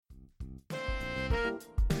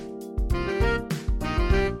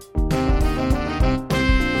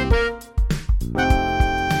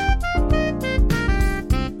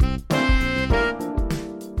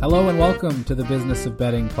Hello and welcome to the Business of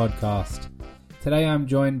Betting podcast. Today I'm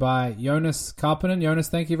joined by Jonas Karppinen. Jonas,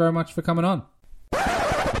 thank you very much for coming on.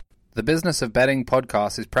 The Business of Betting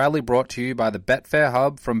podcast is proudly brought to you by the Betfair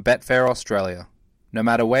Hub from Betfair Australia. No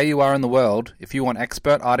matter where you are in the world, if you want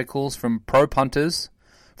expert articles from pro punters,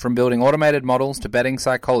 from building automated models to betting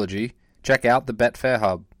psychology, check out the Betfair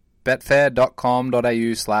Hub.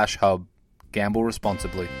 Betfair.com.au/hub. Gamble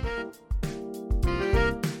responsibly.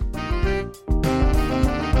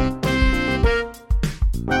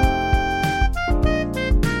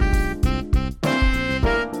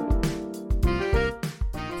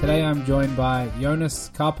 Today I'm joined by Jonas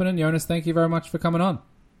Karppinen. Jonas, thank you very much for coming on.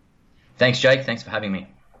 Thanks, Jake. Thanks for having me.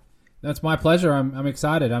 That's my pleasure. I'm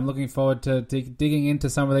excited. I'm looking forward to digging into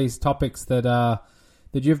some of these topics that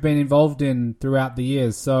you've been involved in throughout the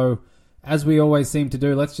years. So, as we always seem to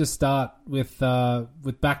do, let's just start with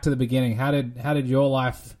back to the beginning. How did your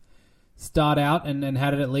life start out, and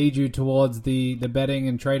how did it lead you towards the betting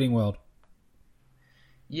and trading world?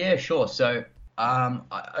 Yeah, sure. So,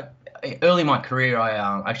 early in my career,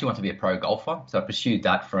 I actually wanted to be a pro golfer. So I pursued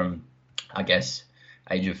that from, I guess,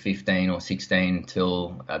 age of 15 or 16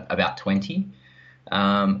 till about 20.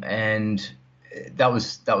 And that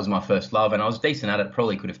was my first love. And I was decent at it,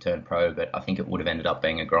 probably could have turned pro, but I think it would have ended up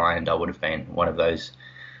being a grind. I would have been one of those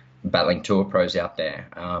battling tour pros out there.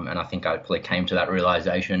 And I think I probably came to that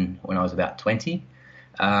realization when I was about 20.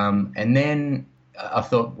 And then I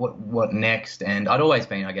thought, what next? And I'd always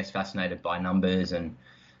been, I guess, fascinated by numbers and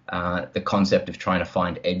the concept of trying to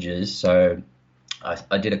find edges. So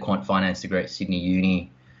I did a quant finance degree at Sydney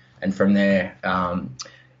Uni, and from there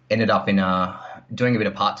ended up in doing a bit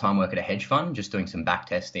of part-time work at a hedge fund, just doing some back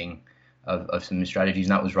testing of some strategies,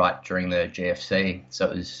 and that was right during the GFC.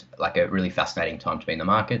 So it was like a really fascinating time to be in the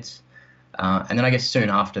markets. And then I guess soon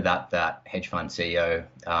after that hedge fund CEO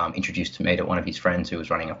introduced me to one of his friends who was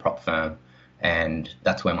running a prop firm, and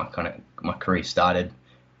that's where my career started.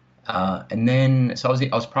 And then, so I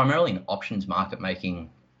was primarily in options market making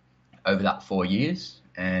over that 4 years,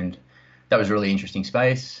 and that was a really interesting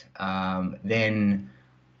space. Then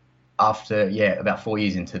after, about 4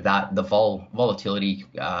 years into that, the volatility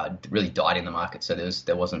really died in the market. So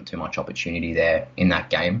there wasn't too much opportunity there in that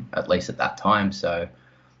game, at least at that time. So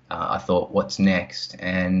I thought, what's next?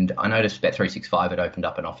 And I noticed Bet365 had opened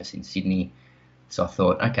up an office in Sydney. So I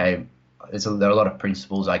thought, okay, there are a lot of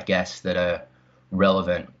principles, I guess, that are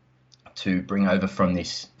relevant to bring over from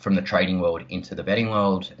the trading world into the betting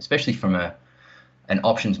world, especially from an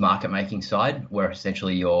options market making side, where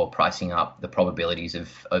essentially you're pricing up the probabilities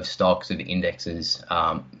of stocks, of indexes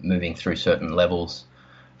moving through certain levels.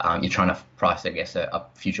 You're trying to price, I guess, a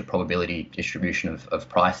future probability distribution of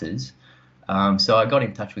prices. So I got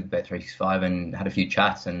in touch with Bet365 and had a few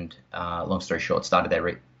chats, and long story short, started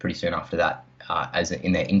there pretty soon after that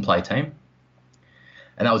in their in-play team.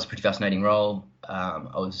 And that was a pretty fascinating role. I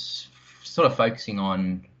was sort of focusing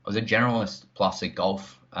on, I was a generalist plus a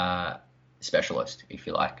golf specialist, if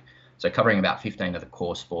you like. So covering about 15 of the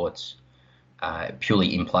core sports,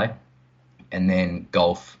 purely in play. And then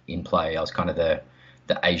golf in play. I was kind of the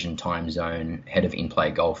Asian time zone head of in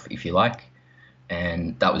play golf, if you like.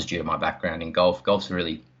 And that was due to my background in golf. Golf's a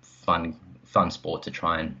really fun sport to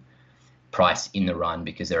try and price in the run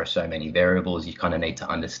because there are so many variables. You kind of need to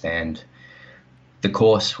understand the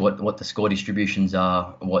course, what the score distributions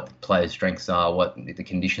are, what the players' strengths are, what the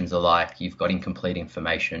conditions are like. You've got incomplete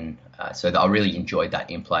information. So I really enjoyed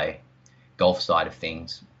that in-play golf side of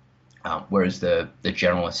things, whereas the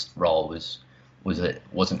generalist role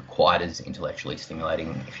wasn't quite as intellectually stimulating,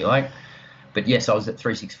 if you like. But yes, I was at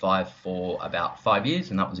 365 for about 5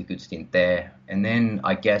 years, and that was a good stint there. And then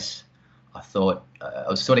I guess I thought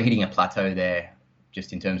I was sort of hitting a plateau there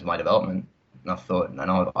just in terms of my development. And I thought, and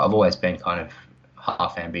I've always been kind of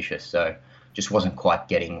half ambitious, so just wasn't quite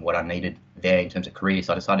getting what I needed there in terms of career.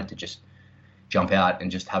 So I decided to just jump out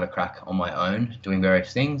and just have a crack on my own, doing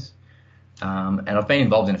various things. And I've been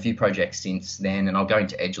involved in a few projects since then, and I'll go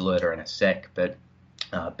into Edge Alerter in a sec, but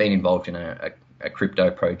been involved in a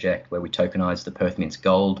crypto project where we tokenized the Perth Mint's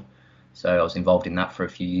gold. So I was involved in that for a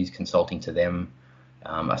few years, consulting to them.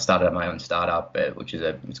 I started my own startup, which is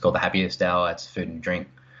it's called the Happiest Hour. It's a food and drink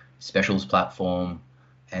specials platform.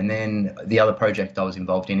 And then the other project I was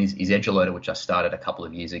involved in is Edge Alerter, which I started a couple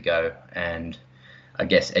of years ago. And I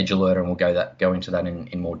guess Edge Alerter, and we'll go into that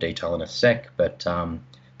in more detail in a sec. But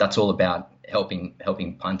that's all about helping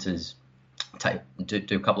punters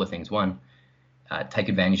do a couple of things. One, take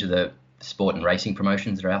advantage of the sport and racing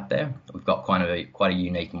promotions that are out there. We've got quite a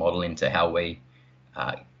unique model into how we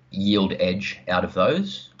yield edge out of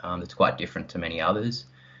those. That's quite different to many others.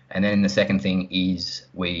 And then the second thing is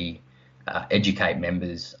we educate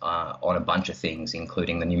members on a bunch of things,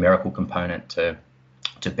 including the numerical component to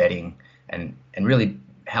betting, and really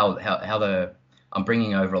how I'm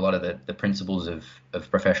bringing over a lot of the principles of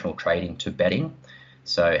professional trading to betting,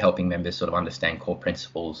 so helping members sort of understand core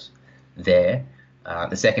principles there.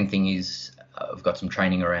 The second thing is I've got some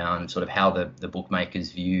training around sort of how the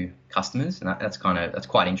bookmakers view customers, and that's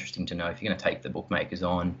quite interesting to know. If you're going to take the bookmakers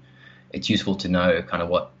on, it's useful to know kind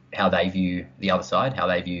of how they view the other side, how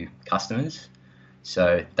they view customers.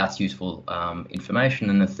 So that's useful information.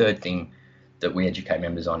 And the third thing that we educate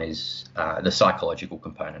members on is the psychological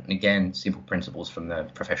component. And again, simple principles from the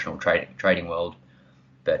professional trading world,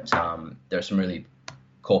 but there are some really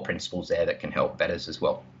core principles there that can help bettors as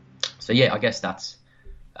well. So yeah, I guess that's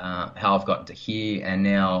how I've gotten to here, and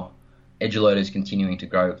now EdgeAlert is continuing to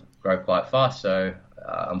grow quite fast. So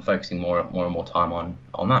I'm focusing more and more time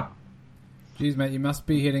on that. Geez, mate, you must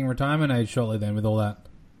be hitting retirement age shortly then with all that.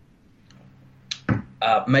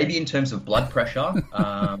 Maybe in terms of blood pressure,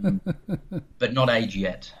 but not age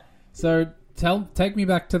yet. So take me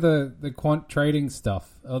back to the quant trading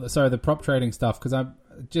stuff. The prop trading stuff, because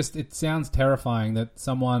it sounds terrifying that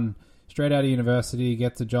someone straight out of university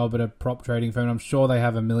gets a job at a prop trading firm. I'm sure they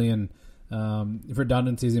have a million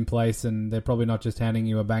redundancies in place, and they're probably not just handing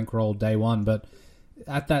you a bankroll day one. But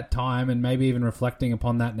at that time, and maybe even reflecting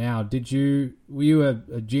upon that now, were you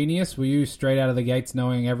a genius? Were you straight out of the gates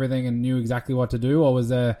knowing everything and knew exactly what to do, or was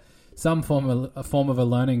there some form of a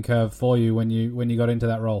learning curve for you when you got into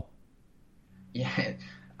that role? Yeah,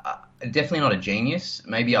 definitely not a genius.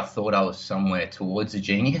 Maybe I thought I was somewhere towards a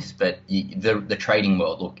genius, but the trading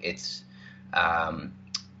world, look, it's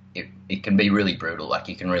it can be really brutal. Like,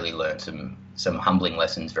 you can really learn some humbling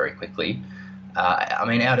lessons very quickly. I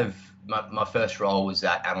mean, out of my first role was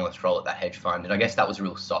that analyst role at that hedge fund, and I guess that was a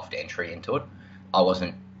real soft entry into it. I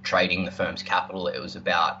wasn't trading the firm's capital. It was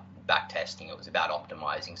about back testing. It was about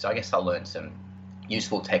optimizing. So I guess I learned some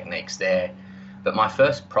useful techniques there. But my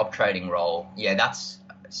first prop trading role, yeah, that's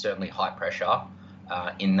certainly high pressure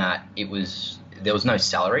in that there was no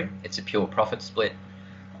salary. It's a pure profit split.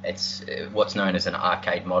 It's what's known as an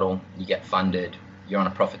arcade model. You get funded, you're on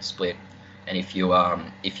a profit split, and if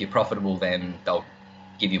you're profitable, then they'll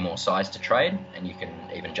give you more size to trade, and you can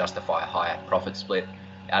even justify a higher profit split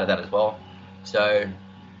out of that as well. So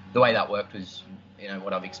the way that worked was,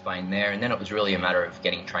 what I've explained there, and then it was really a matter of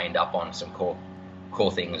getting trained up on some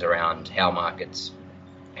core things around how markets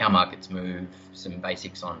move, some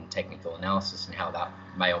basics on technical analysis and how that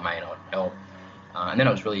may or may not help. And then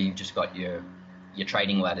it was really, you've just got your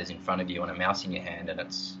trading ladders in front of you and a mouse in your hand, and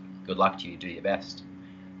it's good luck to you, do your best.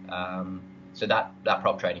 So that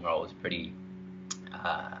prop trading role is pretty.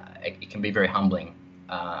 It can be very humbling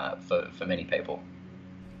for many people.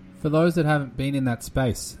 For those that haven't been in that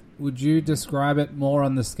space, would you describe it more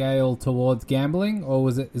on the scale towards gambling, or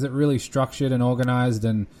is it really structured and organized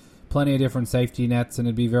and plenty of different safety nets, and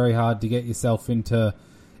it'd be very hard to get yourself into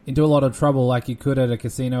a lot of trouble like you could at a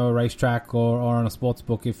casino, a racetrack, or on a sports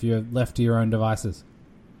book if you're left to your own devices?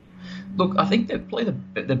 Look, I think that probably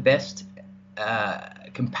the best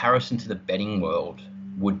comparison to the betting world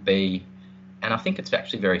would be, and I think it's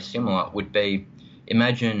actually very similar, would be,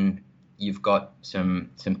 imagine you've got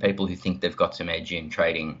some people who think they've got some edge in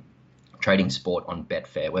trading sport on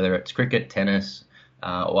Betfair, whether it's cricket, tennis,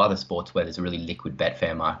 or other sports where there's a really liquid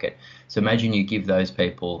Betfair market. So imagine you give those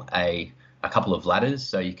people a couple of ladders,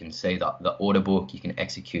 so you can see the order book, you can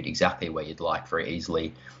execute exactly where you'd like very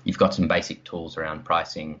easily. You've got some basic tools around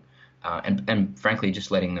pricing, and frankly,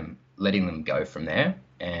 just letting them go from there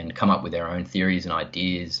and come up with their own theories and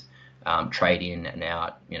ideas, trade in and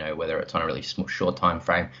out, whether it's on a really short time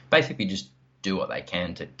frame. Basically, just do what they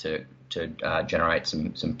can to generate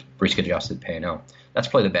some risk-adjusted P&L. That's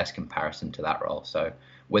probably the best comparison to that role. So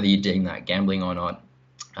whether you deem that gambling or not,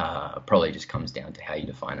 probably just comes down to how you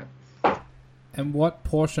define it. And what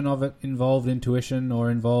portion of it involved intuition or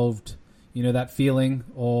involved, that feeling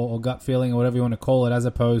or gut feeling or whatever you want to call it, as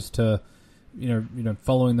opposed to,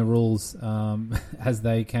 following the rules as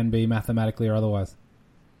they can be mathematically or otherwise?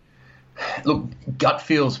 Look, gut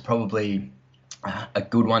feel's probably a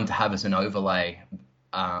good one to have as an overlay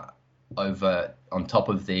over on top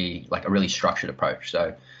of a really structured approach.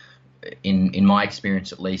 So in my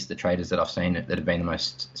experience, at least, the traders that I've seen that have been the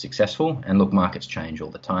most successful, and look, markets change all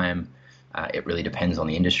the time. It really depends on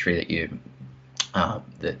the industry that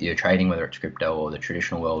you're trading, whether it's crypto or the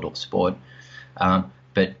traditional world or sport.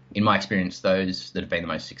 But in my experience, those that have been the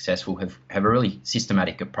most successful have a really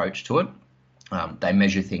systematic approach to it. They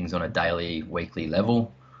measure things on a daily, weekly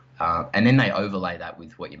level, and then they overlay that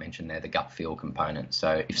with what you mentioned there, the gut feel component.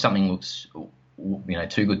 So if something looks,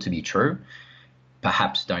 too good to be true,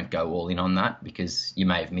 perhaps don't go all in on that because you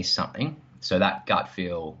may have missed something. So that gut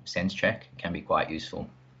feel sense check can be quite useful.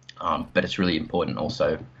 But it's really important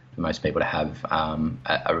also for most people to have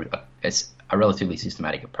a relatively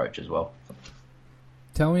systematic approach as well.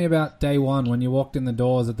 Tell me about day one when you walked in the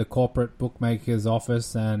doors at the corporate bookmaker's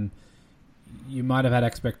office, and you might have had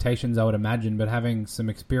expectations, I would imagine, but having some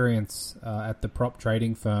experience at the prop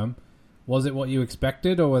trading firm, was it what you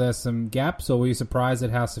expected, or were there some gaps, or were you surprised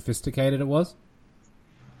at how sophisticated it was?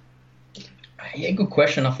 Yeah, good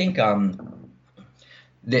question. I think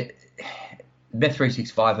that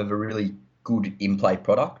Bet365 have a really good in-play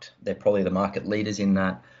product. They're probably the market leaders in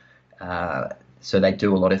that. So they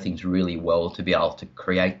do a lot of things really well to be able to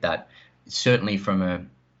create that. Certainly from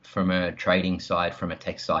a trading side, from a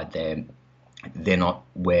tech side, they're not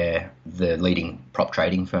where the leading prop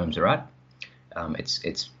trading firms are at.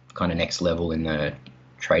 It's kind of next level in the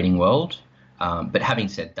trading world. But having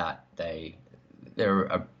said that, they're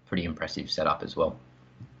a pretty impressive setup as well.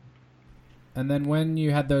 And then when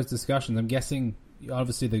you had those discussions, I'm guessing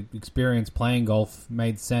obviously the experience playing golf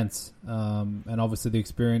made sense, and obviously the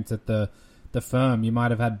experience at the firm, you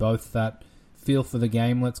might have had both that feel for the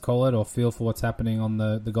game, let's call it, or feel for what's happening on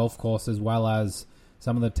the golf course, as well as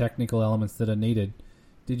some of the technical elements that are needed.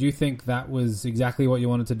 Did you think that was exactly what you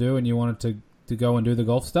wanted to do and you wanted to go and do the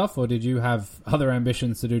golf stuff, or did you have other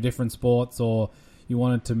ambitions to do different sports, or you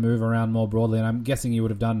wanted to move around more broadly? And I'm guessing you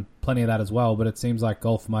would have done plenty of that as well, but it seems like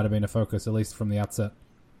golf might have been a focus, at least from the outset.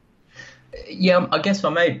 Yeah, I guess I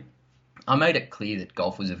made it clear that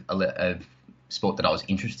golf was a sport that I was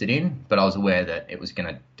interested in, but I was aware that it was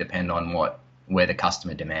going to depend on where the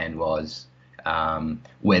customer demand was,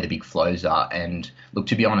 where the big flows are. And look,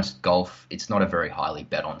 to be honest, golf, it's not a very highly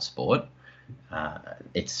bet on sport.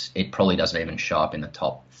 It probably doesn't even show up in the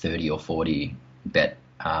top 30 or 40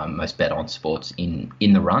 most bet on sports in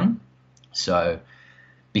the run. So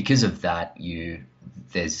because of that,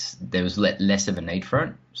 there was less of a need for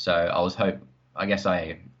it. So I guess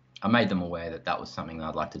I made them aware that was something that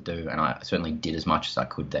I'd like to do, and I certainly did as much as I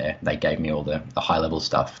could there. They gave me all the high level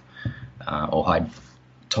stuff, or high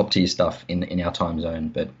top tier stuff in our time zone.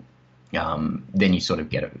 But then you sort of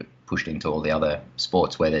get pushed into all the other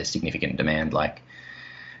sports where there's significant demand, like,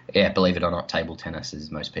 believe it or not, table tennis,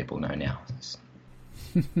 as most people know now.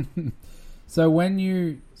 So when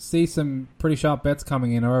you see some pretty sharp bets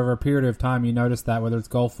coming in, or over a period of time you notice that, whether it's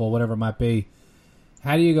golf or whatever it might be,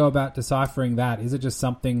 how do you go about deciphering that? Is it just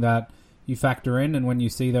something that you factor in, and when you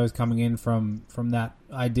see those coming in from that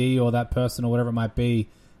ID or that person or whatever it might be,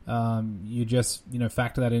 you just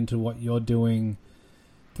factor that into what you're doing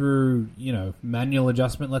through manual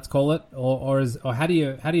adjustment, let's call it, or how do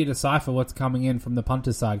you decipher what's coming in from the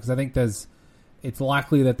punter side? Because I think it's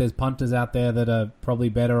likely that there's punters out there that are probably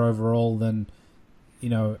better overall than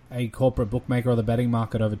a corporate bookmaker or the betting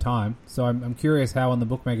market over time. So I'm curious how on the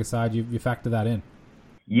bookmaker side you factor that in.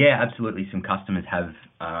 Yeah, absolutely. Some customers have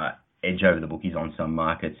edge over the bookies on some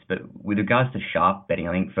markets, but with regards to sharp betting,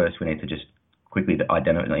 I think first we need to just quickly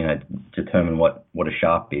determine what a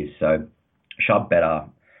sharp is. So sharp better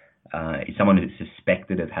is someone who's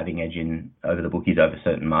suspected of having edge in over the bookies over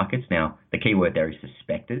certain markets. Now, the key word there is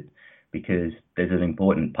suspected, because there's an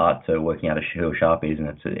important part to working out who a sharp is, and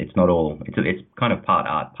it's not all. It's kind of part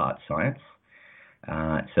art, part science.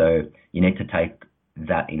 So you need to take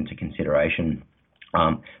that into consideration.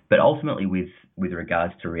 But ultimately, with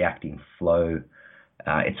regards to reacting flow,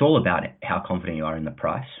 it's all about how confident you are in the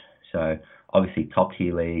price. So obviously, top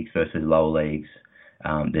tier leagues versus lower leagues,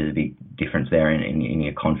 there's a big difference there in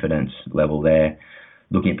your confidence level there.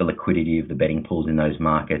 Looking at the liquidity of the betting pools in those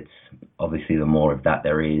markets, obviously the more of that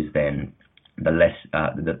there is, then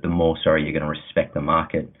the more you're going to respect the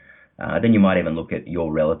market. Then you might even look at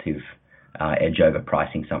your relative edge over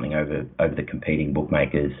pricing something over the competing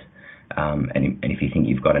bookmakers, and if you think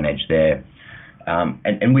you've got an edge there.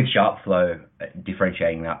 And with sharp flow,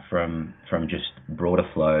 differentiating that from just broader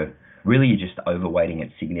flow, really you're just overweighting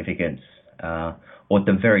its significance, or at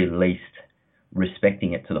the very least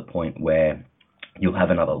respecting it to the point where you'll have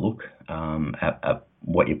another look at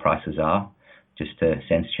what your prices are, just to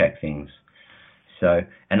sense check things. So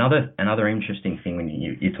another interesting thing when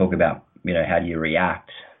you talk about how do you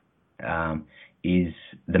react, is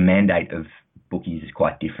the mandate of bookies is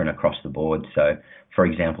quite different across the board. So for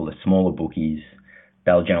example, the smaller bookies,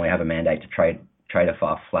 they'll generally have a mandate to trade a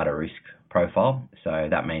far flatter risk profile. So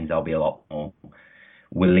that means they'll be a lot more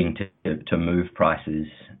willing to move prices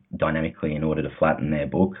dynamically in order to flatten their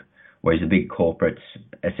book. Whereas the big corporates,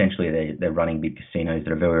 essentially they're running big casinos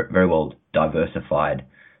that are very, very well diversified.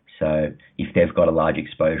 So if they've got a large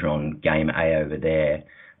exposure on game A over there,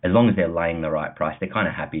 as long as they're laying the right price, they're kind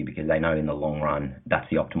of happy because they know in the long run that's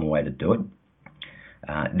the optimal way to do it.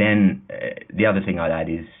 Then the other thing I'd add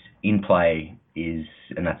is in play is,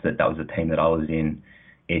 and that was the team that I was in.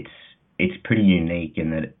 It's pretty unique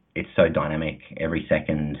in that it's so dynamic. Every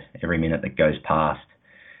second, every minute that goes past,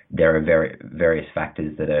 there are various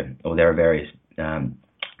factors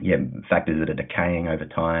factors that are decaying over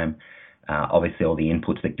time. Obviously, all the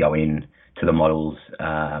inputs that go in to the models.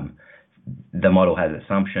 The model has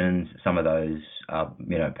assumptions. Some of those are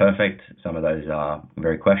perfect. Some of those are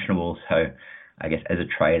very questionable. So, I guess as a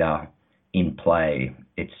trader in play,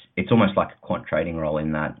 it's almost like a quant trading role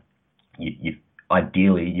in that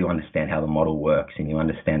ideally you understand how the model works and you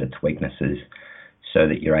understand its weaknesses, so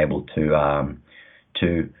that you're able to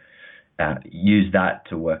use that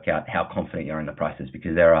to work out how confident you are in the prices.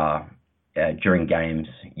 Because there are during games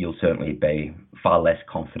you'll certainly be far less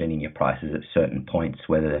confident in your prices at certain points,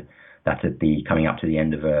 whether that's coming up to the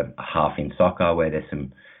end of a half in soccer where there's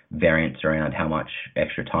some variance around how much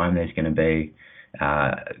extra time there's going to be.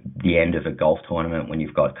 The end of a golf tournament when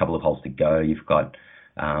you've got a couple of holes to go, you've got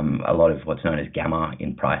a lot of what's known as gamma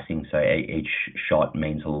in pricing. So each shot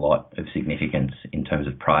means a lot of significance in terms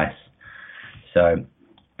of price. So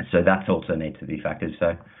that's also needs to be factored.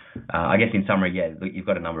 So I guess in summary, you've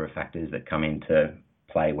got a number of factors that come into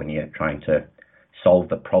play when you're trying to solve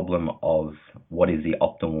the problem of what is the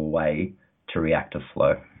optimal way to react to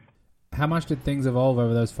flow. How much did things evolve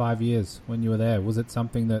over those 5 years when you were there? Was it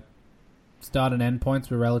something that start and end points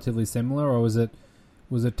were relatively similar, or was it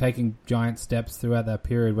taking giant steps throughout that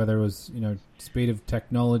period, whether it was speed of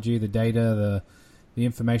technology, the data, the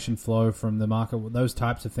information flow from the market, those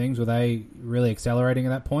types of things? Were they really accelerating at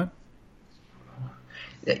that point?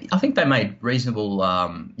 I think they made reasonable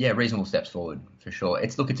steps forward for sure.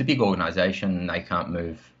 It's a big organisation. They can't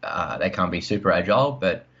move. They can't be super agile,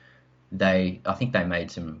 but I think they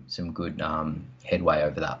made some good headway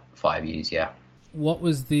over that 5 years. Yeah. What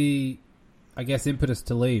was the, I guess, impetus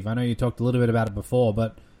to leave? I know you talked a little bit about it before,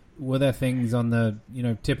 but were there things on the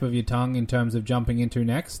tip of your tongue in terms of jumping into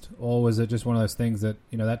next, or was it just one of those things that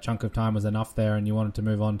that chunk of time was enough there and you wanted to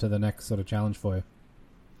move on to the next sort of challenge for you?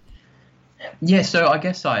 Yeah, so I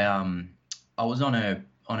guess I was on a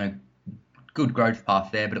good growth path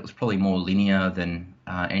there, but it was probably more linear than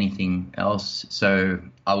anything else. So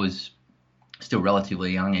I was still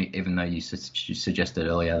relatively young, even though you suggested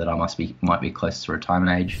earlier that I might be close to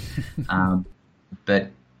retirement age. But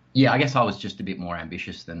yeah, I guess I was just a bit more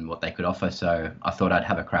ambitious than what they could offer, so I thought I'd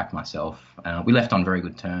have a crack myself. We left on very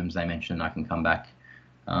good terms. They mentioned I can come back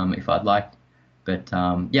if I'd like. But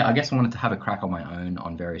I guess I wanted to have a crack on my own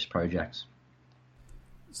on various projects.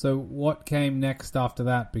 So what came next after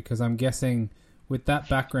that? Because I'm guessing with that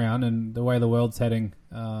background and the way the world's heading,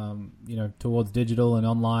 towards digital and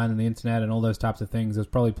online and the internet and all those types of things, there's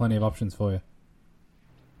probably plenty of options for you.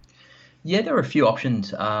 Yeah, there were a few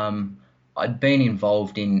options. I'd been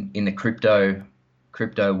involved in the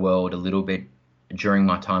crypto world a little bit during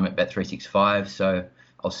my time at Bet365, so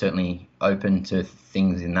I was certainly open to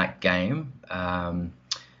things in that game.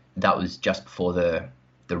 That was just before the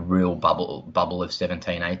real bubble of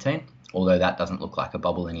 17-18, although that doesn't look like a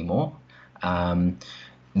bubble anymore. So I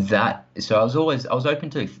was open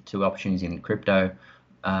to opportunities in crypto.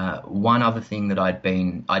 One other thing that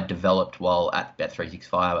I'd developed while at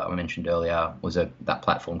Bet365, I mentioned earlier, was that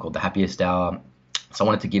platform called the Happiest Hour. So I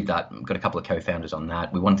wanted to give that, got a couple of co-founders on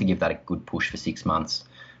that. We wanted to give that a good push for 6 months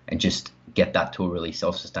and just get that to a really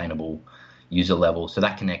self-sustainable user level. So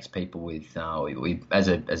that connects people with, as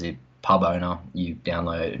a pub owner, you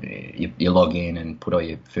download, you log in and put all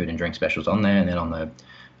your food and drink specials on there, and then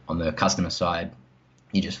on the customer side,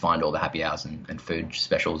 you just find all the happy hours and food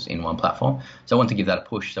specials in one platform. So I wanted to give that a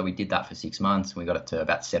push. So we did that for 6 months, and we got it to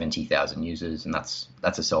about 70,000 users, and that's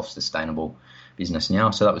a self-sustainable business now.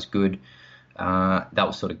 So that was good. That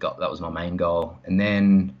was my main goal. And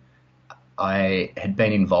then I had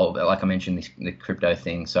been involved, like I mentioned, the crypto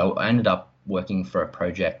thing. So I ended up working for a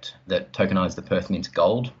project that tokenized the Perth Mint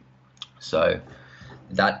Gold. So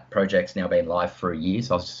that project's now been live for a year.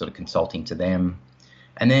 So I was just sort of consulting to them.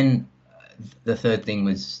 And then the third thing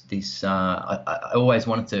was this, I always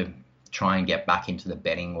wanted to try and get back into the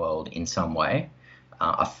betting world in some way.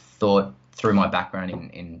 I thought through my background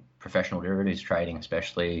in professional derivatives trading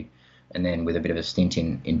especially, and then with a bit of a stint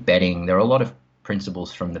in betting, there are a lot of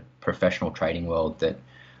principles from the professional trading world that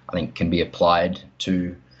I think can be applied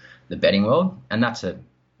to the betting world. And that's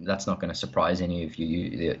not going to surprise any of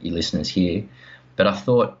you listeners here. But I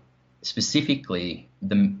thought specifically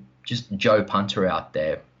just Joe Punter out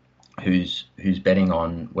there who's betting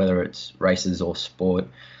on whether it's races or sport,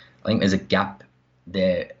 I think there's a gap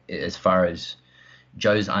there as far as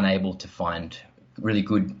Joe's unable to find really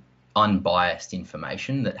good unbiased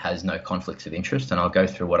information that has no conflicts of interest, and I'll go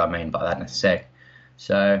through what I mean by that in a sec.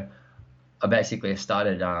 So I basically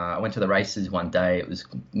started, I went to the races one day. It was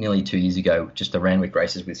nearly 2 years ago, just the Randwick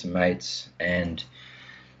races with some mates. And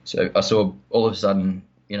so I saw all of a sudden,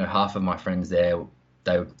 half of my friends there,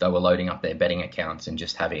 they were loading up their betting accounts and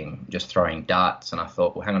just throwing darts. And I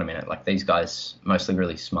thought, well, hang on a minute, like these guys, mostly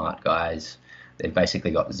really smart guys, they've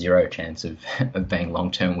basically got zero chance of being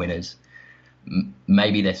long-term winners.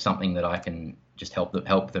 Maybe there's something that I can just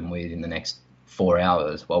help them with in the next 4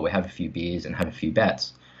 hours while we have a few beers and have a few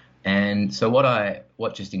bets. And so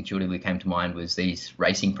what just intuitively came to mind was these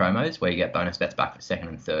racing promos where you get bonus bets back for second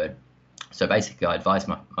and third. So basically I advised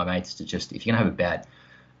my mates to just, if you're going to have a bet,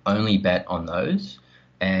 only bet on those,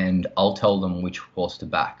 and I'll tell them which horse to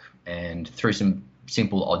back. And through some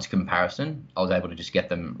simple odds comparison, I was able to just get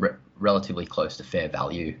them relatively close to fair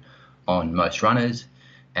value on most runners.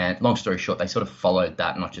 And long story short, they sort of followed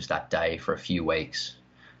that, not just that day, for a few weeks,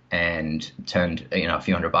 and turned a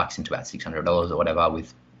few $100 into about $600 or whatever,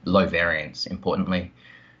 with low variance, importantly.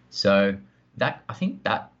 So I think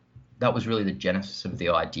that was really the genesis of the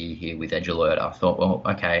idea here with Edge Alert. I thought, well,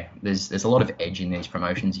 okay, there's a lot of edge in these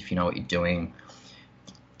promotions if you know what you're doing.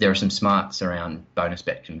 There are some smarts around bonus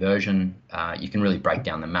bet conversion. You can really break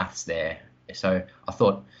down the maths there. So I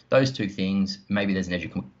thought those two things, maybe there's an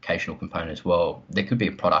educational component as well. There could be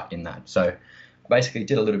a product in that. So I basically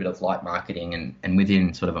did a little bit of light marketing, and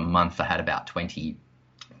within sort of a month I had about 20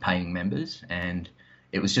 paying members, and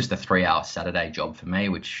it was just a 3-hour Saturday job for me,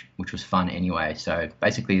 which was fun anyway. So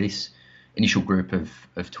basically this initial group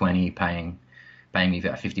of 20 paying me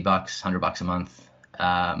about $50, $100 a month.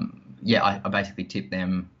 I basically tipped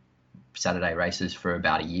them Saturday races for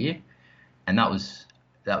about a year, and that was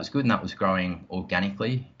good, and that was growing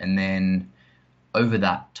organically. And then over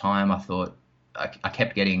that time, I thought I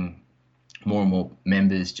kept getting more and more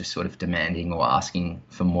members just sort of demanding or asking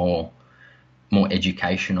for more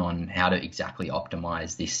education on how to exactly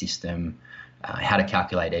optimize this system, how to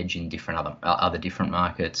calculate edge in other different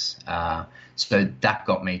markets. So that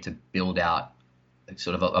got me to build out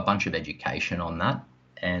sort of a bunch of education on that.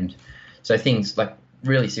 And so things like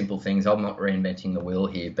really simple things, I'm not reinventing the wheel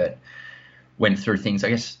here, but went through things. I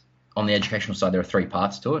guess on the educational side, there are 3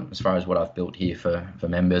 parts to it as far as what I've built here for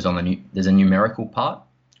members. There's a numerical part,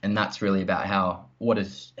 and that's really about how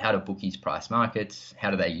do bookies price markets,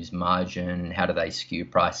 how do they use margin, how do they skew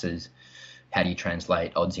prices, how do you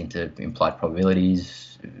translate odds into implied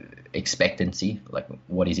probabilities, expectancy, like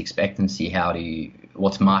what is expectancy,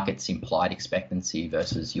 what's market's implied expectancy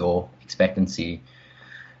versus your expectancy,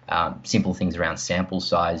 simple things around sample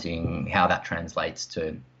sizing, how that translates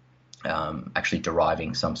to actually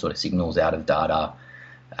deriving some sort of signals out of data,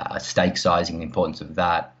 stake sizing, the importance of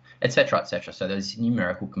that, etc., etc. So there's a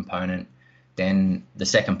numerical component. Then the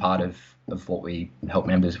second part of what we help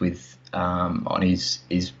members with on is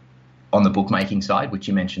on the bookmaking side, which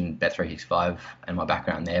you mentioned Bet365 and my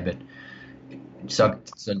background there. But so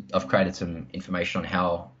I've created some information on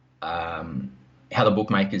how the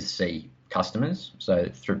bookmakers see customers. So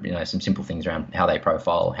through some simple things around how they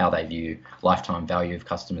profile, how they view lifetime value of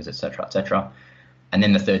customers, etc., etc. And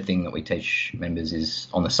then the third thing that we teach members is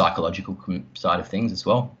on the psychological side of things as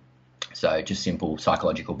well. So just simple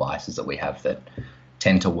psychological biases that we have that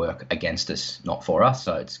tend to work against us, not for us.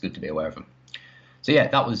 So it's good to be aware of them. So yeah,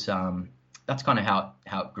 that's kind of how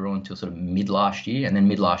it grew until sort of mid last year. And then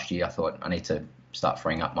mid last year, I thought I need to start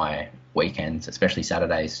freeing up my weekends, especially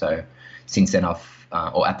Saturdays. So since then,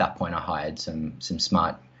 at that point, I hired some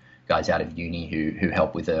smart guys out of uni who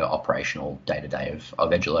help with the operational day-to-day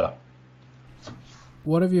of Edge Alerter.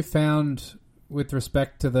 What have you found with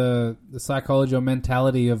respect to the psychology or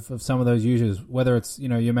mentality of some of those users, whether it's,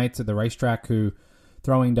 your mates at the racetrack who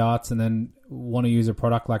throwing darts and then want to use a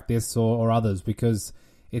product like this or others? Because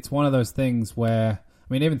it's one of those things where,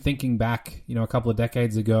 even thinking back, a couple of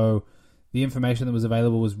decades ago, the information that was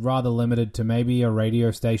available was rather limited to maybe a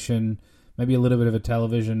radio station, maybe a little bit of a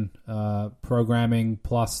television programming,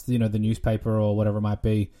 plus, the newspaper or whatever it might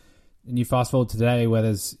be. And you fast forward today where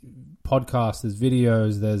there's podcasts, there's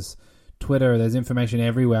videos, there's Twitter, there's information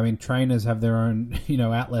everywhere. Trainers have their own,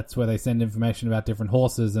 outlets where they send information about different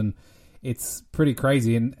horses, and it's pretty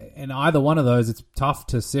crazy. And either one of those, it's tough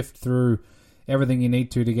to sift through everything you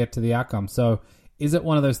need to get to the outcome. So is it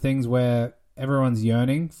one of those things where everyone's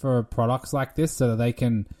yearning for products like this so that they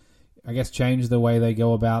can, I guess, change the way they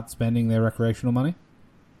go about spending their recreational money?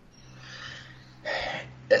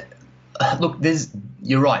 Look,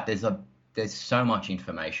 you're right. There's so much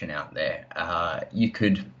information out there. You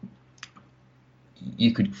could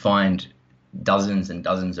find dozens and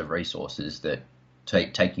dozens of resources that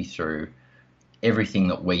take you through everything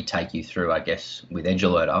that we take you through, I guess, with Edge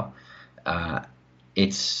Alerter.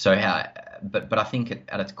 It's so how, but I think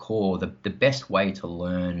at its core, the best way to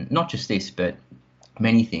learn not just this, but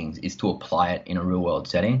many things, is to apply it in a real world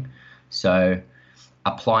setting. So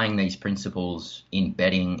applying these principles in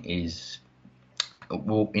betting is,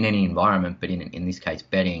 well, in any environment, but in this case,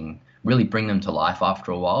 betting, really bring them to life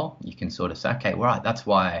after a while. You can sort of say, okay, right, that's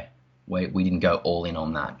why we didn't go all in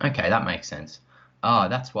on that. Okay, that makes sense.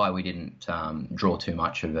 That's why we didn't draw too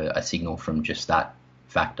much of a signal from just that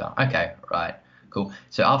factor. Okay, right, cool.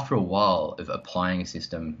 So after a while of applying a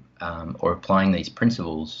system or applying these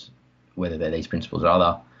principles, whether they're these principles or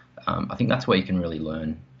other, I think that's where you can really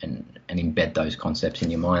learn and embed those concepts in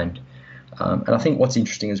your mind. And I think what's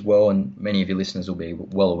interesting as well, and many of your listeners will be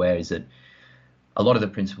well aware, is that a lot of the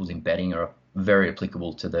principles in betting are very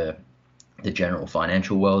applicable to the general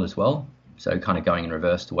financial world as well. So kind of going in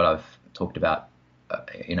reverse to what I've talked about,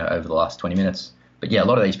 over the last 20 minutes. But yeah, a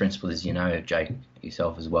lot of these principles, as you know, Jake,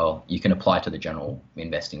 yourself as well, you can apply to the general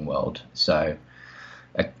investing world. So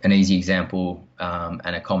an easy example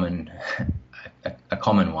and a common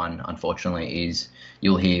one, unfortunately, is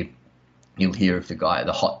you'll hear of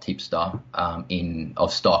the hot tipster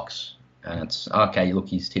of stocks, and it's okay. Look,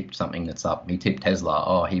 he's tipped something that's up. He tipped Tesla.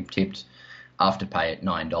 Oh, he tipped Afterpay at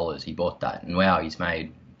 $9. He bought that, and wow, he's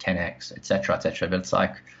made 10x, etc., etc. But it's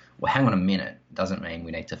like, well, hang on a minute. Doesn't mean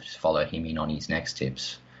we need to follow him in on his next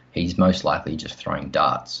tips. He's most likely just throwing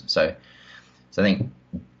darts. So I think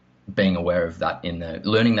being aware of that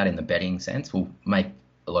learning that in the betting sense will make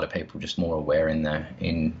a lot of people just more aware in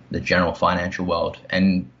the general financial world.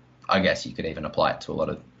 And I guess you could even apply it to a lot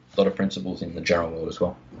of principles in the general world as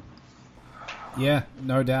well. Yeah,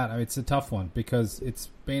 no doubt. I mean, it's a tough one because it's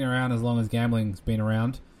been around as long as gambling's been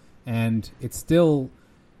around, and it's still,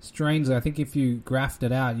 strangely, I think if you graphed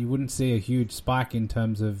it out, you wouldn't see a huge spike in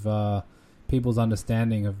terms of people's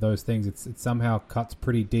understanding of those things. It somehow cuts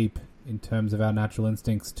pretty deep in terms of our natural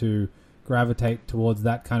instincts to gravitate towards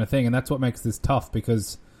that kind of thing, and that's what makes this tough,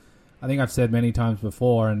 because I think I've said many times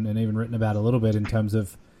before and even written about a little bit in terms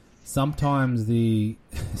of sometimes the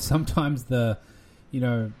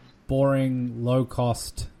boring,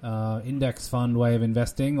 low-cost index fund way of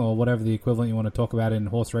investing, or whatever the equivalent you want to talk about in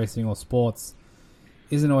horse racing or sports,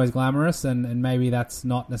 isn't always glamorous, and maybe that's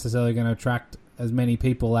not necessarily going to attract as many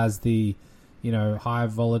people as the, high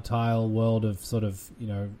volatile world of sort of,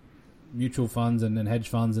 mutual funds and hedge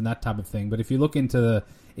funds and that type of thing. But if you look into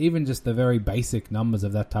even just the very basic numbers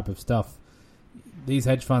of that type of stuff, these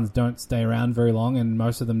hedge funds don't stay around very long, and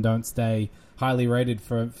most of them don't stay highly rated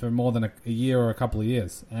for more than a year or a couple of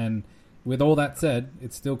years. And with all that said,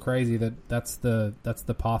 it's still crazy that's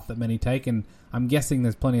the path that many take. And I'm guessing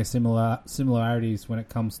there's plenty of similarities when it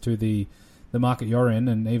comes to the market you're in,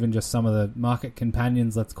 and even just some of the market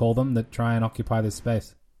companions, let's call them, that try and occupy this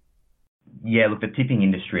space. Yeah, look, the tipping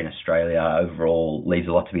industry in Australia overall leaves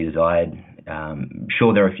a lot to be desired.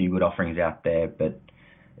 Sure, there are a few good offerings out there, but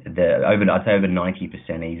I'd say over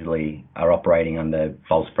 90% easily are operating under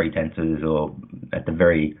false pretenses, or at the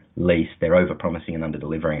very least, they're over-promising and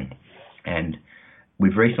under-delivering. And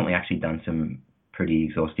we've recently actually done some pretty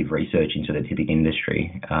exhaustive research into the tipping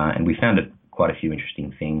industry, and we found quite a few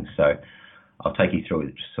interesting things. So I'll take you through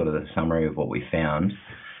just sort of the summary of what we found.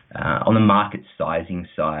 On the market sizing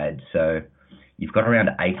side, so you've got around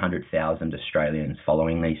 800,000 Australians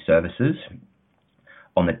following these services.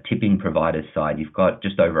 On the tipping provider side, you've got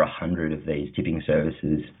just over 100 of these tipping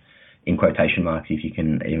services, in quotation marks, if you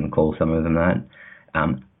can even call some of them that.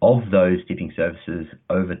 Of those tipping services,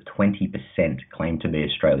 over 20% claim to be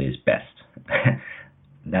Australia's best.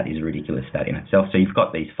 That is a ridiculous stat in itself. So you've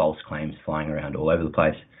got these false claims flying around all over the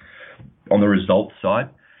place. On the results side,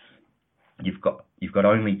 you've got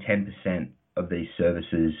only 10% of these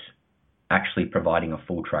services actually providing a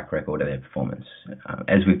full track record of their performance.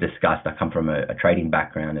 As we've discussed, I come from a trading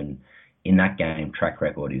background, and in that game, track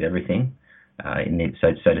record is everything.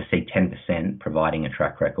 So to see 10% providing a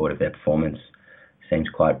track record of their performance seems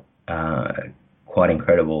quite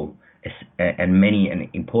incredible. And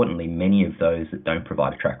importantly, many of those that don't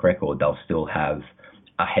provide a track record, they'll still have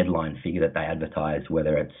a headline figure that they advertise,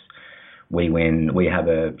 whether it's we win, we have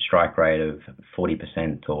a strike rate of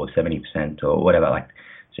 40% or 70% or whatever.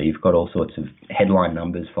 So you've got all sorts of headline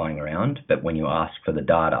numbers flying around, but when you ask for the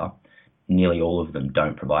data, nearly all of them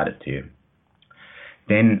don't provide it to you.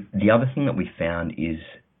 Then the other thing that we found is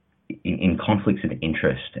in conflicts of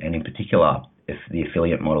interest, and in particular, if the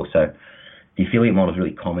affiliate model. So the affiliate model is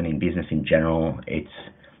really common in business in general. It's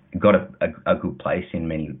got a good place in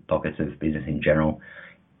many pockets of business in general.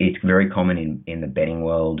 It's very common in the betting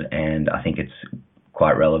world, and I think it's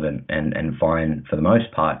quite relevant and fine for the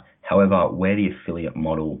most part. However, where the affiliate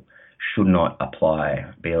model should not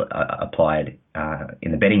be applied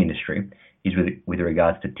in the betting industry is with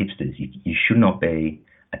regards to tipsters. You should not be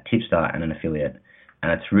a tipster and an affiliate,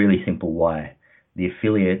 and it's really simple why. The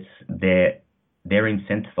affiliates, they're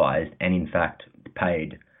incentivized and in fact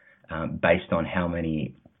paid based on how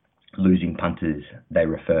many losing punters they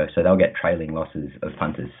refer. So they'll get trailing losses of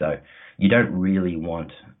punters. So you don't really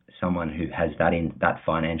want someone who has that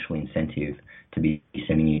financial incentive to be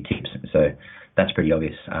sending you tips. So that's pretty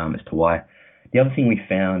obvious as to why. The other thing we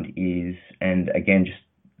found is, and again, just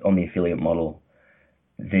on the affiliate model,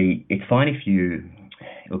 it's fine if you've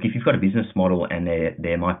got a business model and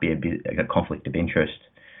there might be a conflict of interest.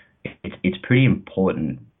 It's pretty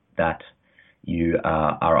important that you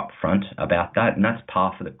are upfront about that, and that's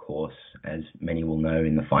par for the course, as many will know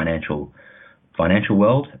in the financial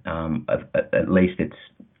world. At least it's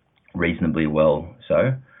reasonably well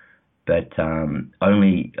so, but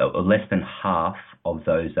only less than half of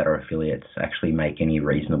those that are affiliates actually make any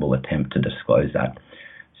reasonable attempt to disclose that.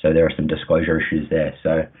 So there are some disclosure issues there.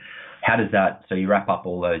 So how does that? So you wrap up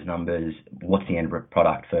all those numbers. What's the end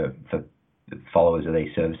product for followers of these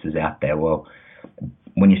services out there? Well,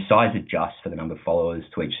 when you size adjust for the number of followers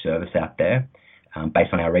to each service out there,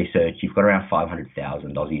 based on our research, you've got around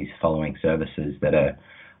 500,000 Aussies following services that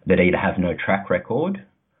either have no track record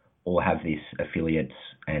or have this affiliates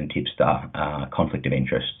and tipster conflict of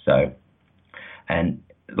interest. So, and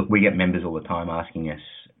look, we get members all the time asking us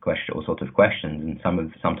all sorts of questions, and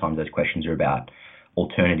sometimes those questions are about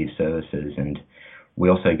alternative services, and we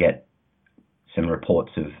also get some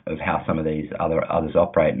reports of how some of these others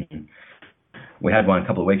operate. And we had one a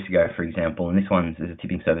couple of weeks ago, for example, and this one's a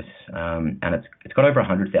tipping service, and it's got over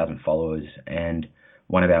 100,000 followers. And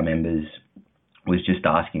one of our members was just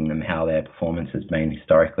asking them how their performance has been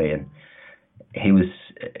historically, and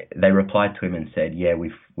they replied to him and said, "Yeah,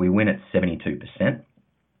 we win at 72%."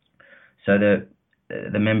 So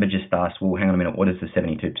the member just asked, "Well, hang on a minute, what does the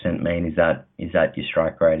 72% mean? Is that your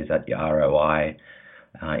strike rate? Is that your ROI?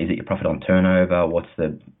 Is it your profit on turnover? What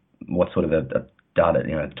sort of a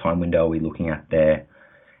data, time window are we looking at there?"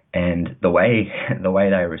 And the way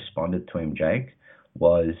they responded to him, Jake,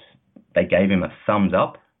 was they gave him a thumbs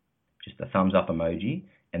up, just a thumbs up emoji,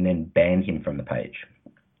 and then banned him from the page.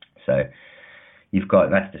 So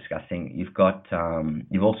that's disgusting.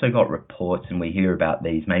 You've also got reports, and we hear about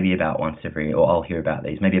these I'll hear about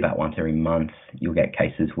these maybe about once every month. You'll get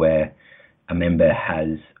cases where a member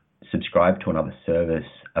has subscribed to another service,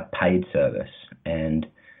 a paid service, and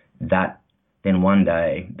then one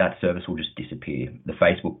day that service will just disappear. The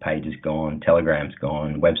Facebook page is gone, Telegram's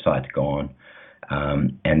gone, website's gone,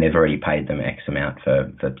 and they've already paid them X amount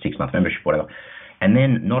for 6-month membership, whatever. And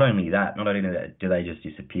then not only that do they just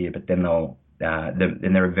disappear, but then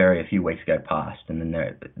then there are a few weeks go past, and then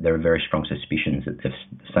there are very strong suspicions that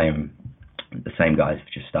the same guys have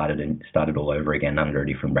just started all over again under a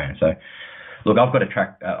different brand. So, look, I've got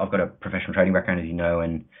a professional trading background, as you know,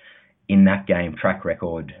 and in that game, track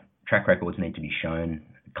records need to be shown,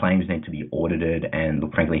 claims need to be audited, and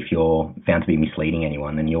look, frankly, if you're found to be misleading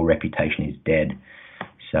anyone, then your reputation is dead.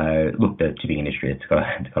 So, look, the tipping industry, it's got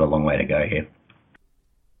a long way to go here.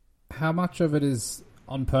 How much of it is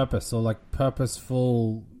on purpose or like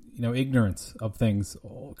purposeful, ignorance of things?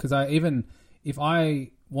 Because if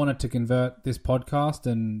I wanted to convert this podcast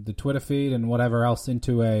and the Twitter feed and whatever else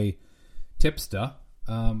into a tipster,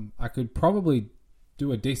 I could probably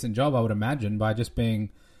do a decent job, I would imagine, by just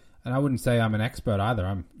being, and I wouldn't say I'm an expert either.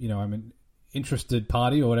 I'm an interested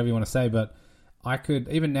party or whatever you want to say, but I could,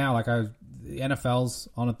 even now, the NFL's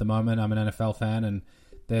on at the moment. I'm an NFL fan, and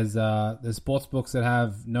there's sports books that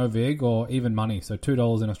have no vig or even money, so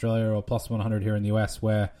 $2 in Australia or plus 100 here in the US,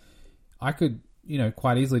 where I could,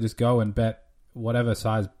 quite easily just go and bet whatever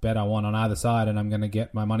size bet I want on either side, and I'm going to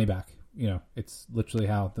get my money back. It's literally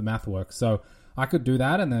how the math works. So I could do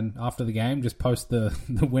that, and then after the game, just post the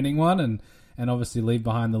winning one and obviously leave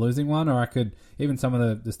behind the losing one. Or I could, even some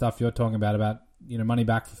of the stuff you're talking about money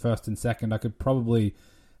back for first and second, I could probably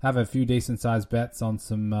have a few decent sized bets on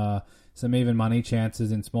some even money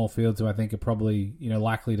chances in small fields who I think are probably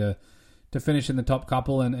likely to finish in the top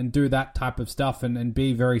couple, and do that type of stuff and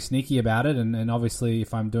be very sneaky about it. And obviously,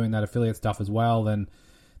 if I'm doing that affiliate stuff as well, then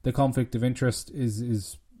the conflict of interest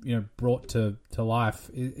is brought to life.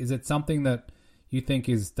 Is it something that you think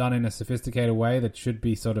is done in a sophisticated way that should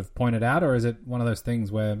be sort of pointed out, or is it one of those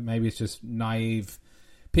things where maybe it's just naive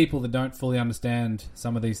people that don't fully understand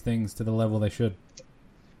some of these things to the level they should?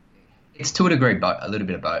 It's to a degree, but a little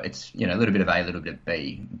bit of both. It's a little bit of A, a little bit of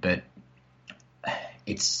B, but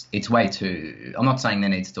it's way too. I'm not saying there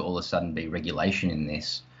needs to all of a sudden be regulation in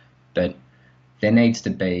this, but there needs to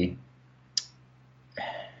be.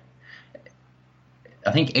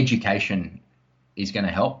 I think education is going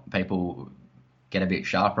to help people get a bit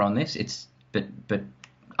sharper on this. But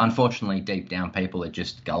unfortunately, deep down, people are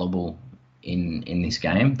just gullible in this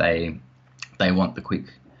game. They want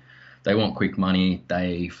quick money.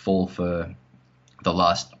 They fall for the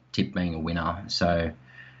last tip being a winner. So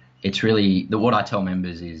it's really what I tell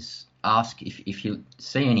members is ask if you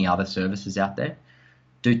see any other services out there.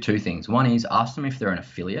 Do two things. One is ask them if they're an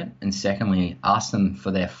affiliate, and secondly, ask them for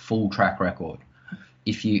their full track record.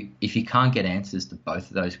 If you can't get answers to both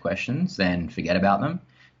of those questions, then forget about them.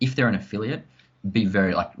 If they're an affiliate, be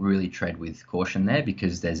very really tread with caution there,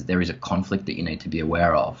 because there is a conflict that you need to be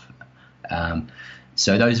aware of.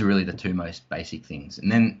 So those are really the two most basic things,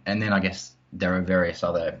 and then I guess there are various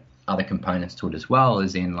other components to it as well,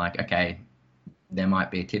 as in okay, there might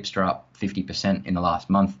be a tipster up 50% in the last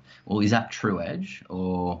month. Well, is that true edge,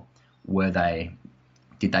 or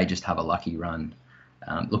did they just have a lucky run?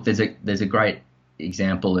 Look, there's a great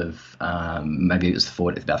example of maybe it was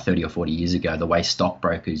about 30 or 40 years ago, the way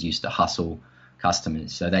stockbrokers used to hustle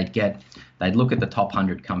customers. So they'd look at the top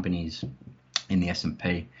 100 companies in the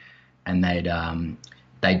S&P, and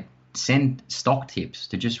they'd send stock tips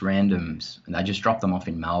to just randoms, and they just drop them off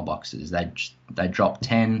in mailboxes. They'd drop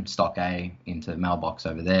 10 stock A into mailbox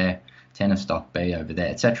over there, 10 of stock B over there,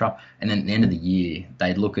 etc. And then at the end of the year,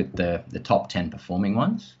 they'd look at the top 10 performing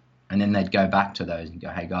ones, and then they'd go back to those and go,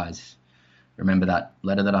 hey guys, remember that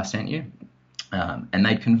letter that I sent you? And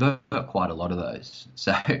they'd convert quite a lot of those.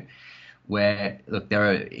 So there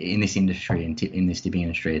are in this industry, in this tipping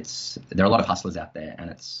industry, there are a lot of hustlers out there, and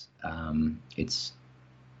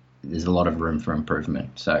there's a lot of room for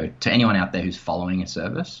improvement. So to anyone out there who's following a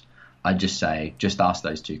service, I'd just say, just ask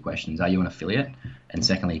those two questions. Are you an affiliate? And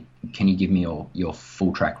secondly, can you give me your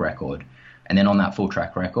full track record? And then on that full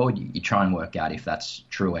track record, you try and work out if that's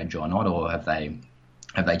true edge or not, or have they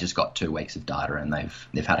just got 2 weeks of data and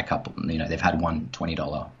they've had a couple, they've had one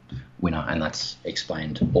 $20 winner, and that's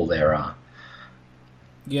explained all their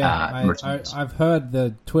I've heard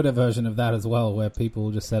the Twitter version of that as well, where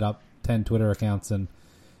people just set up 10 Twitter accounts and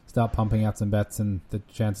start pumping out some bets, and the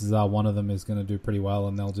chances are one of them is going to do pretty well,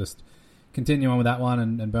 and they'll just continue on with that one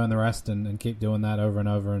and burn the rest and keep doing that over and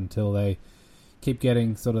over until they keep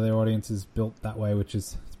getting sort of their audiences built that way, which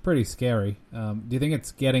is pretty scary. Do you think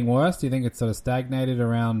it's getting worse? Do you think it's sort of stagnated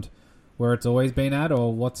around where it's always been at,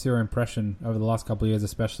 or what's your impression over the last couple of years,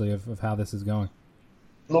 especially of how this is going?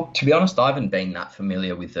 Look, to be honest, I haven't been that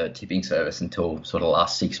familiar with the tipping service until sort of the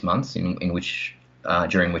last 6 months, during which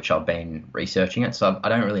I've been researching it. So I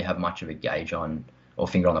don't really have much of a gauge on or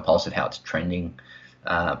finger on the pulse of how it's trending.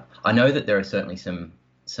 I know that there are certainly some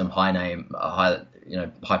high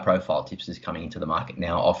profile tipsters coming into the market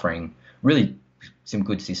now, offering really some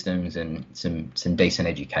good systems and some decent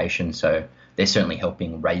education. So they're certainly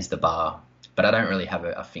helping raise the bar. But I don't really have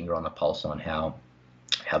a finger on the pulse on how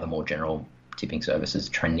the more general tipping service is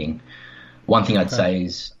trending. One thing I'd say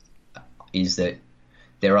is that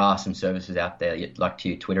there are some services out there, like to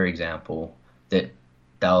your Twitter example, that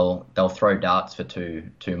they'll throw darts for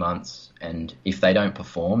two months, and if they don't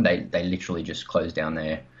perform, they literally just close down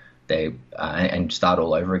and start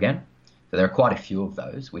all over again. So there are quite a few of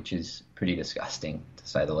those, which is pretty disgusting, to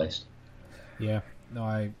say the least. Yeah, no,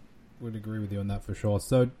 I would agree with you on that for sure.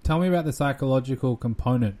 So tell me about the psychological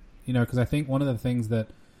component, because I think one of the things that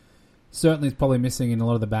certainly is probably missing in a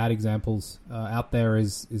lot of the bad examples out there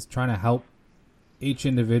is trying to help each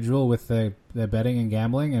individual with their betting and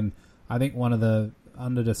gambling. And I think one of the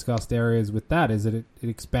under-discussed areas with that is that it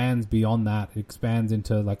expands beyond that. It expands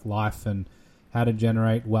into life and how to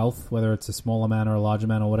generate wealth, whether it's a small amount or a large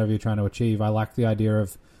amount or whatever you're trying to achieve. I like the idea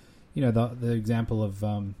of, the example of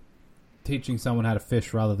teaching someone how to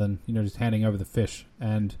fish rather than, just handing over the fish.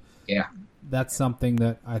 And yeah, that's something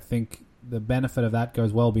that I think the benefit of that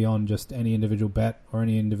goes well beyond just any individual bet or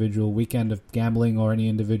any individual weekend of gambling or any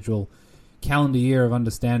individual calendar year of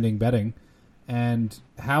understanding betting. And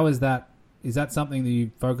how is that something that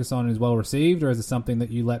you focus on and is well received, or is it something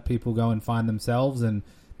that you let people go and find themselves, and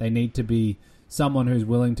they need to be someone who's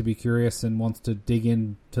willing to be curious and wants to dig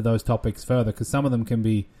into those topics further? Because some of them can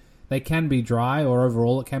be dry, or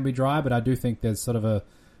overall it can be dry, but I do think there's sort of a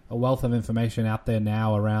wealth of information out there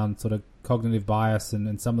now around sort of cognitive bias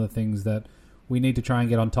and some of the things that we need to try and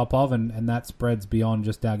get on top of, and that spreads beyond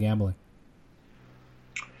just our gambling.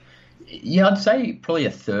 Yeah, I'd say probably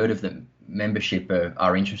a third of the membership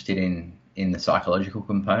are interested in the psychological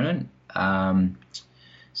component.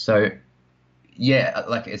 So, yeah,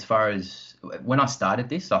 as far as when I started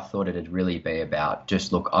this, I thought it'd really be about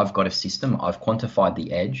just, look, I've got a system, I've quantified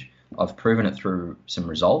the edge, I've proven it through some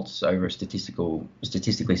results over a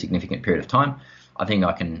statistically significant period of time. I think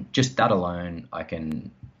I can, just that alone, I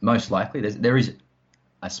can most likely, there is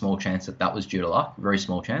a small chance that was due to luck, very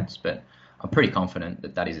small chance, but I'm pretty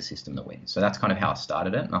confident that is a system that wins. So that's kind of how I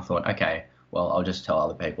started it. And I thought, okay, well, I'll just tell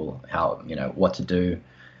other people how, what to do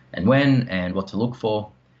and when and what to look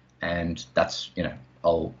for. And that's,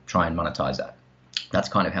 I'll try and monetize that. That's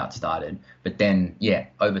kind of how it started. But then,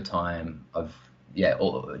 over time of,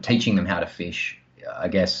 teaching them how to fish, I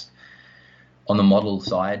guess, on the model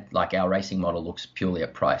side, like our racing model looks purely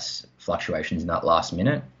at price fluctuations in that last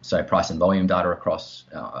minute. So price and volume data across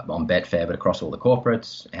on Betfair, but across all the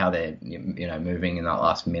corporates, how they're moving in that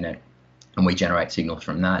last minute, and we generate signals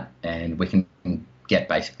from that, and we can get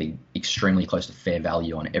basically extremely close to fair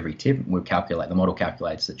value on every tip. The model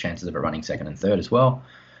calculates the chances of it running second and third as well,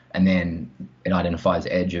 and then it identifies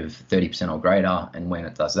edge of 30% or greater, and when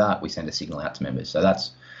it does that, we send a signal out to members. So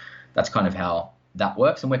that's kind of how that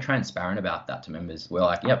works, and we're transparent about that to members. We're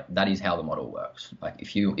like, yep, that is how the model works. Like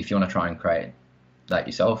if you want to try and create that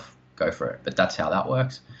yourself, go for it. But that's how that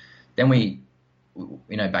works. Then we,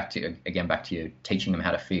 back to you teaching them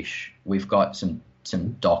how to fish. We've got some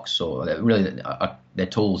docs, or they're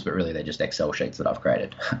tools, but really they're just Excel sheets that I've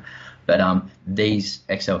created. But these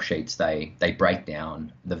Excel sheets, they break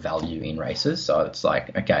down the value in races. So it's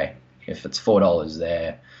like, okay, if it's $4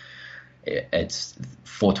 there, it's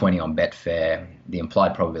 $4.20 on Betfair. The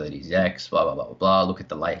implied probability is X. Blah blah blah blah blah. Look at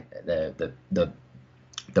the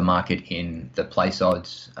market in the place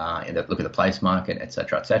odds. Look at the place market,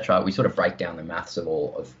 etc. etc. We sort of break down the maths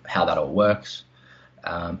of how that all works.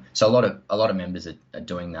 So a lot of members are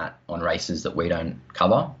doing that on races that we don't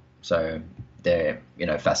cover. So they're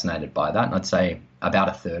fascinated by that. And I'd say about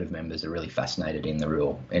a third of members are really fascinated in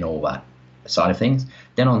all that side of things.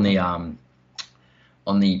 Then on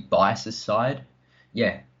the biases side,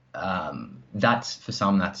 that's for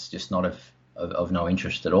some, that's just not of no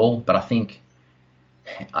interest at all. But I think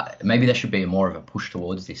maybe there should be more of a push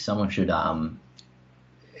towards this. Someone should,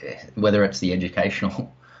 whether it's the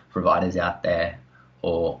educational providers out there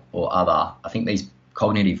or other, I think these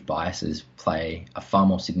cognitive biases play a far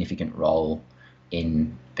more significant role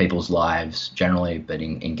in people's lives generally, but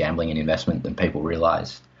in gambling and investment than people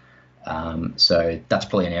realize. So that's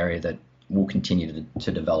probably an area that will continue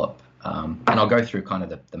to develop. And I'll go through kind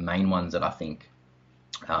of the main ones that I think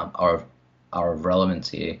are of relevance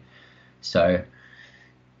here. So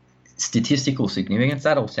statistical significance,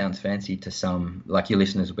 that all sounds fancy to some, like your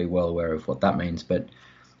listeners will be well aware of what that means, but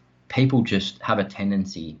people just have a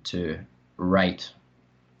tendency to rate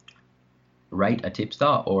a tipster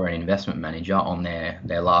or an investment manager on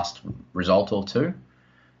their last result or two.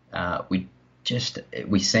 We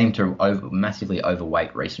seem to massively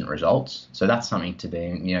overweight recent results. So that's something to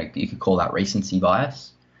be, you could call that recency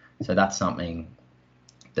bias. So that's something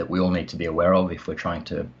that we all need to be aware of if we're trying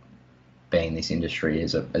to be in this industry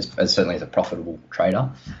as certainly as a profitable trader.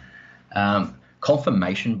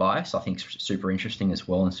 Confirmation bias, I think, is super interesting as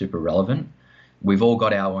well and super relevant. We've all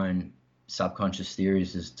got our own subconscious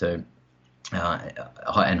theories as to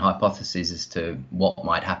and hypotheses as to what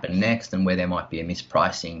might happen next and where there might be a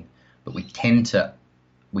mispricing. But we tend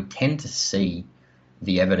to see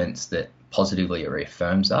the evidence that positively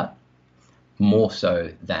reaffirms that more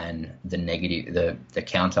so than the negative, the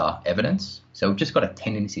counter evidence. So we've just got a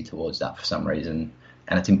tendency towards that for some reason,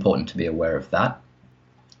 and it's important to be aware of that.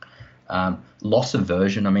 Loss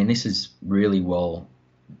aversion. I mean, this is really well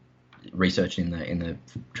researched in the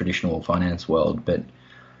traditional finance world, but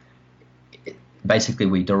basically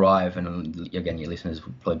we derive, and again, your listeners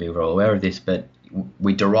will probably be well aware of this, but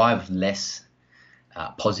we derive less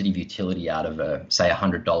positive utility out of say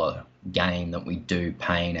 $100 gain than we do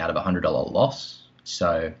pain out of a $100 loss.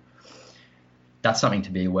 So that's something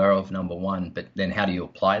to be aware of, number one. But then how do you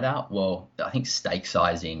apply that? Well, I think stake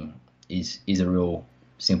sizing is a real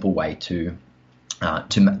simple way to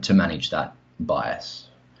manage that bias.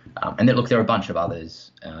 And then, look, there are a bunch of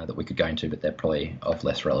others that we could go into, but they're probably of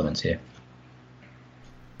less relevance here.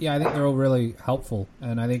 Yeah, I think they're all really helpful,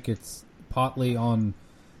 and I think it's partly on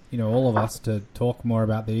all of us to talk more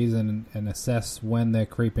about these and assess when they're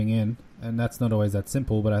creeping in, and that's not always that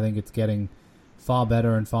simple, but I think it's getting far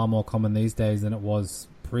better and far more common these days than it was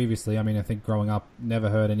previously. I mean, I think growing up, never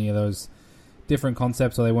heard any of those different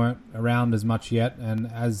concepts, or they weren't around as much yet,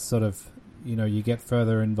 and as sort of you get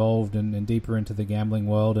further involved and deeper into the gambling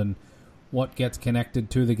world, and what gets connected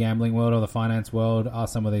to the gambling world or the finance world are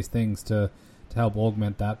some of these things to help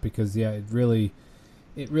augment that, because it really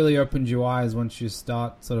opens your eyes once you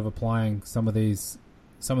start sort of applying some of these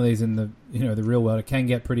some of these in the the real world, it can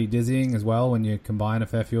get pretty dizzying as well when you combine a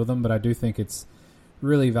fair few of them. But I do think it's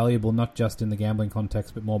really valuable, not just in the gambling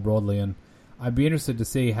context, but more broadly. And I'd be interested to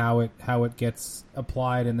see how it gets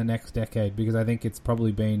applied in the next decade, because I think it's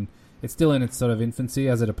still in its sort of infancy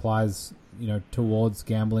as it applies, towards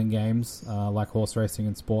gambling games like horse racing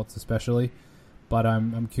and sports especially. But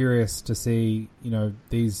I'm curious to see,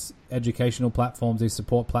 these educational platforms, these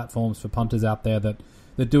support platforms for punters out there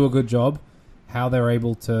that do a good job, how they're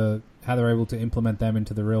able to implement them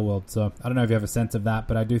into the real world. So I don't know if you have a sense of that,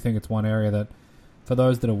 but I do think it's one area that, for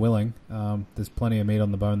those that are willing, there's plenty of meat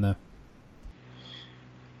on the bone there.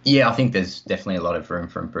 Yeah, I think there's definitely a lot of room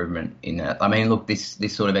for improvement in that. I mean, look, this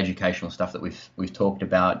sort of educational stuff that we've talked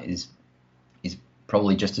about is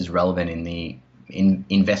probably just as relevant in the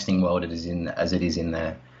investing world as it is in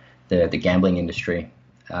the gambling industry.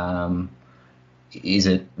 Is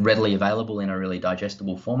it readily available in a really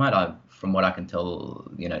digestible format? From what I can tell,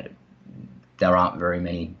 there aren't very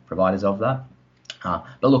many providers of that. But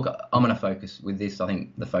look, I'm going to focus with this. I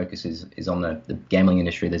think the focus is on the gambling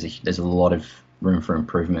industry. There's a lot of room for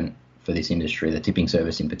improvement for this industry, the tipping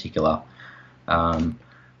service in particular.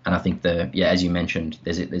 And I think as you mentioned,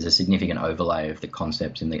 there's a significant overlay of the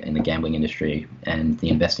concepts in the gambling industry and the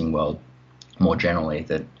investing world more generally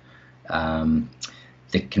that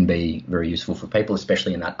can be very useful for people,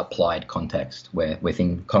 especially in that applied context where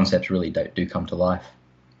concepts really do come to life.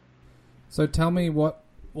 So tell me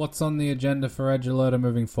what's on the agenda for Edge Alerter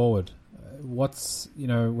moving forward? What's,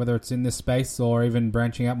 whether it's in this space or even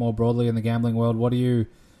branching out more broadly in the gambling world,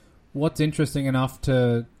 what's interesting enough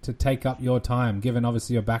to take up your time, given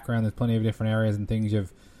obviously your background? There's plenty of different areas and things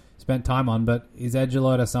you've spent time on, but is Edge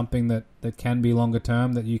Alerter something that can be longer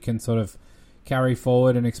term, that you can sort of carry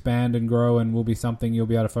forward and expand and grow, and will be something you'll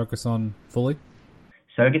be able to focus on fully?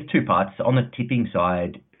 So I guess two parts. On the tipping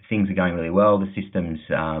side, things are going really well. The system's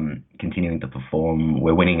continuing to perform.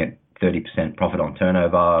 We're winning at 30% profit on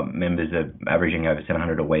turnover. Members are averaging over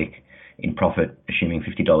 $700 a week in profit, assuming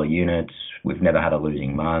 $50 units. We've never had a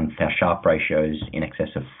losing month. Our sharp ratio's in excess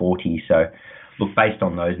of 40. So, look, based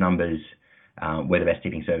on those numbers, we're the best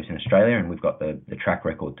tipping service in Australia, and we've got the track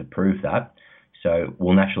record to prove that. So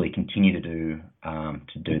we'll naturally continue to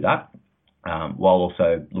do that, while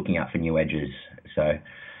also looking out for new edges. So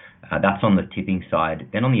that's on the tipping side.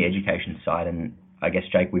 Then on the education side, and I guess,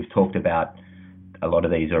 Jake, we've talked about a lot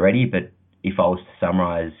of these already, but if I was to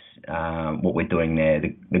summarise what we're doing there,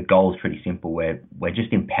 the goal is pretty simple. We're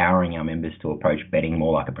just empowering our members to approach betting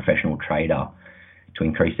more like a professional trader to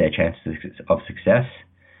increase their chances of success.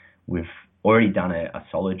 We've already done a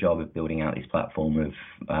solid job of building out this platform of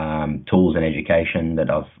tools and education that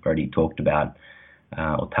I've already talked about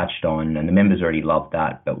or touched on, and the members already love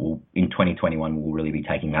that, but in 2021 we'll really be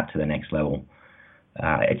taking that to the next level.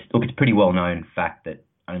 It's a pretty well-known fact that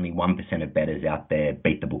only 1% of bettors out there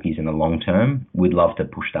beat the bookies in the long term. We'd love to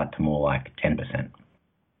push that to more like 10%.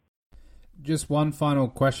 Just one final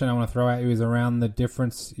question I want to throw at you is around the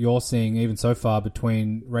difference you're seeing even so far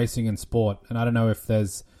between racing and sport. And I don't know if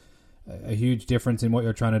there's a huge difference in what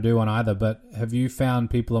you're trying to do on either, but have you found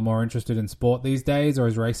people are more interested in sport these days, or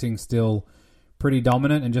is racing still pretty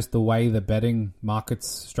dominant? And just the way the betting markets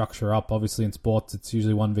structure up, obviously in sports it's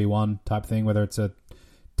usually 1v1 type thing, whether it's a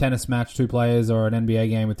tennis match, 2 players, or an NBA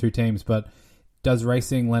game with 2 teams. But does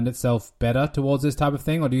racing lend itself better towards this type of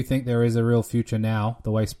thing, or do you think there is a real future now, the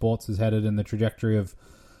way sports is headed and the trajectory of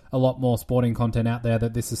a lot more sporting content out there,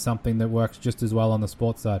 that this is something that works just as well on the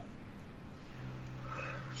sports side?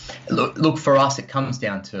 Look, for us, it comes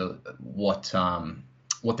down to what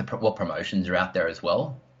promotions are out there as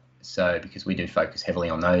well. So because we do focus heavily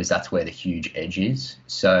on those, that's where the huge edge is.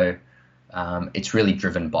 So it's really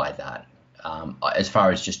driven by that. As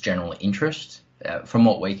far as just general interest, from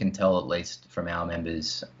what we can tell, at least from our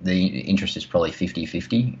members, the interest is probably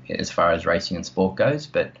 50-50 as far as racing and sport goes.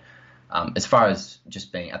 But as far as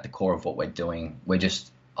just being at the core of what we're doing, we're just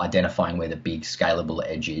identifying where the big scalable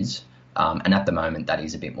edge is. And at the moment, that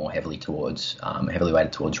is a bit more heavily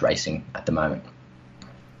weighted towards racing at the moment.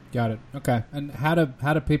 Got it. Okay. And how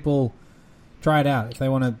do people try it out? If they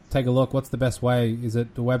want to take a look, what's the best way? Is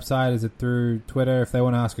it the website? Is it through Twitter? If they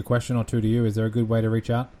want to ask a question or two to you, is there a good way to reach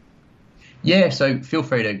out? Yeah, so feel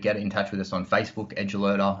free to get in touch with us on Facebook, Edge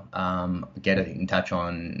Alerter. Get in touch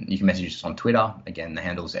you can message us on Twitter. Again, the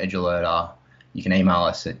handle's Edge Alerter. You can email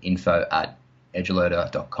us at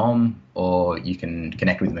info@edgealerter.com, or you can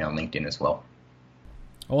connect with me on LinkedIn as well.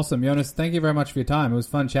 Awesome. Jonas, thank you very much for your time. It was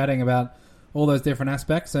fun chatting about all those different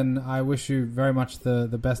aspects, and I wish you very much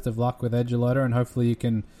the best of luck with Edge Alerter, and hopefully you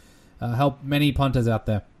can help many punters out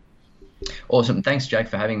there. Awesome. Thanks, Jake,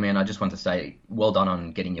 for having me. And I just want to say, well done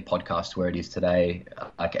on getting your podcast where it is today.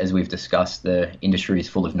 Like, as we've discussed, the industry is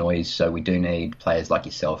full of noise, so we do need players like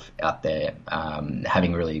yourself out there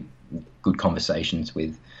having really good conversations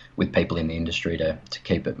with people in the industry to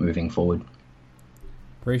keep it moving forward.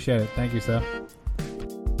 Appreciate it. Thank you, sir.